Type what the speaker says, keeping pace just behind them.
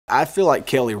I feel like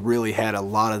Kelley really had a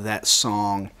lot of that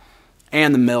song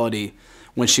and the melody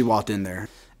when she walked in there.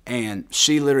 And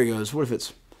she literally goes, what if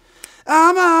it's,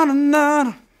 I'm on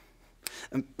another,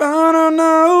 and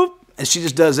she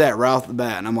just does that right off the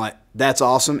bat. And I'm like, that's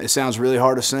awesome. It sounds really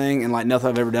hard to sing and like nothing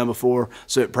I've ever done before,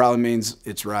 so it probably means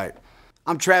it's right.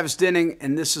 I'm Travis Denning,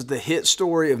 and this is the hit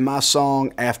story of my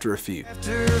song, After a Few.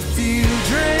 After a few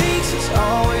drinks, it's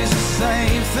always the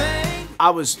same thing. I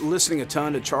was listening a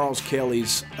ton to Charles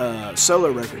Kelley's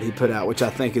solo record he put out, which I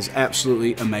think is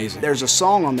absolutely amazing. There's a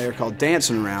song on there called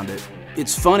Dancing Around It.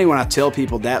 It's funny when I tell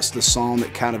people that's the song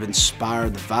that kind of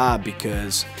inspired the vibe,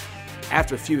 because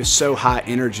After a Few is so high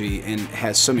energy and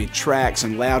has so many tracks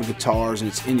and loud guitars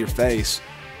and it's in your face.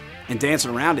 And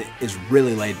Dancing Around It is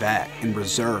really laid back and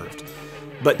reserved.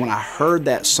 But when I heard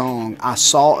that song, I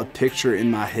saw a picture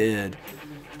in my head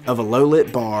of a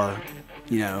low-lit bar,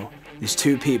 you know, these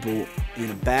two people in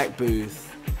a back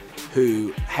booth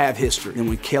who have history. And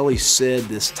when Kelley said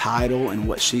this title and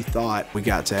what she thought, we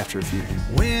got to After a Few.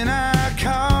 When I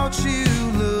caught you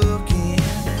looking,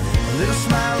 a little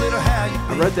smile, little how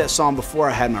you I wrote that song before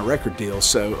I had my record deal,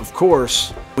 so of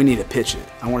course we need to pitch it.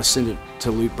 I want to send it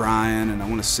to Luke Bryan, and I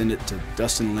want to send it to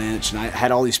Dustin Lynch, and I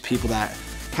had all these people that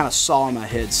I kind of saw in my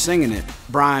head singing it.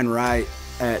 Brian Wright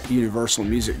at Universal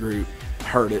Music Group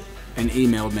heard it and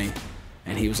emailed me,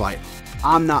 and he was like,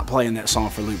 I'm not playing that song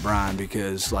for Luke Bryan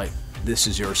because, like, this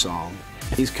is your song.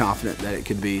 He's confident that it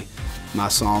could be my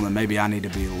song, and maybe I need to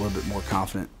be a little bit more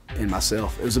confident in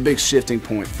myself. It was a big shifting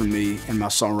point for me in my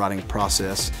songwriting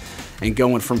process, and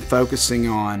going from focusing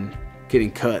on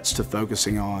getting cuts to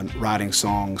focusing on writing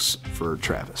songs for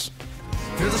Travis.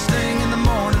 Feel the sting in the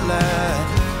morning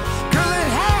light. Girl, it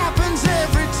happens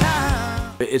every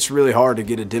time. It's really hard to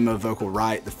get a demo vocal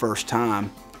right the first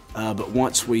time, but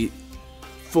once we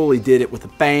fully did it with a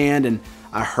band and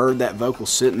I heard that vocal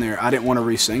sitting there, I didn't want to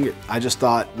re-sing it. I just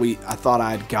thought I thought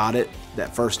I'd got it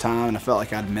that first time, and I felt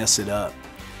like I'd mess it up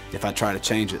if I tried to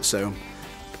change it. So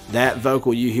that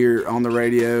vocal you hear on the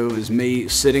radio is me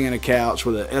sitting on a couch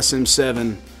with a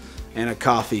SM7 and a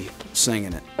coffee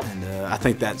singing it. And I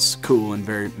think that's cool and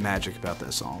very magic about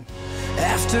that song.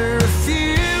 After a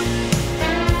few,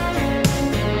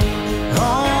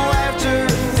 oh, after a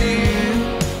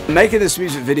few. Making this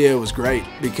music video was great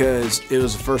because it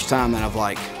was the first time that I've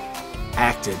like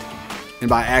acted. And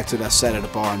by acted, I sat at a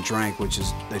bar and drank, which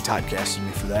is, they typecasted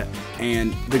me for that.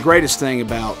 And the greatest thing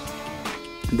about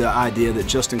the idea that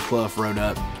Justin Clough wrote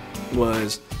up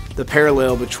was the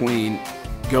parallel between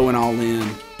going all in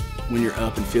when you're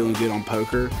up and feeling good on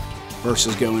poker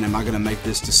versus going, am I going to make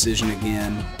this decision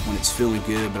again when it's feeling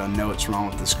good but I know it's wrong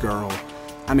with this girl.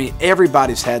 I mean,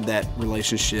 everybody's had that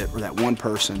relationship or that one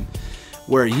person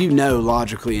where you know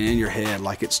logically and in your head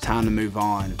like it's time to move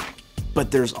on, but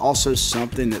there's also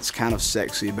something that's kind of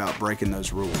sexy about breaking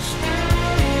those rules.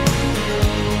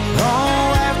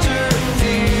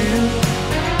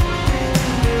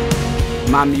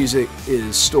 My music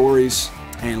is stories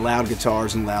and loud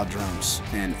guitars and loud drums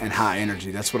and high energy.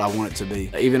 That's what I want it to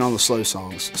be, even on the slow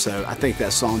songs. So I think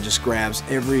that song just grabs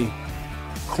every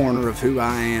corner of who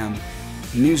I am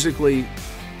musically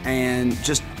and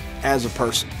just as a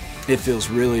person. It feels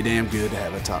really damn good to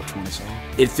have a top 20 song.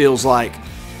 It feels like,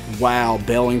 wow,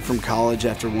 bailing from college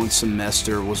after one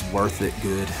semester was worth it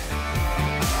good.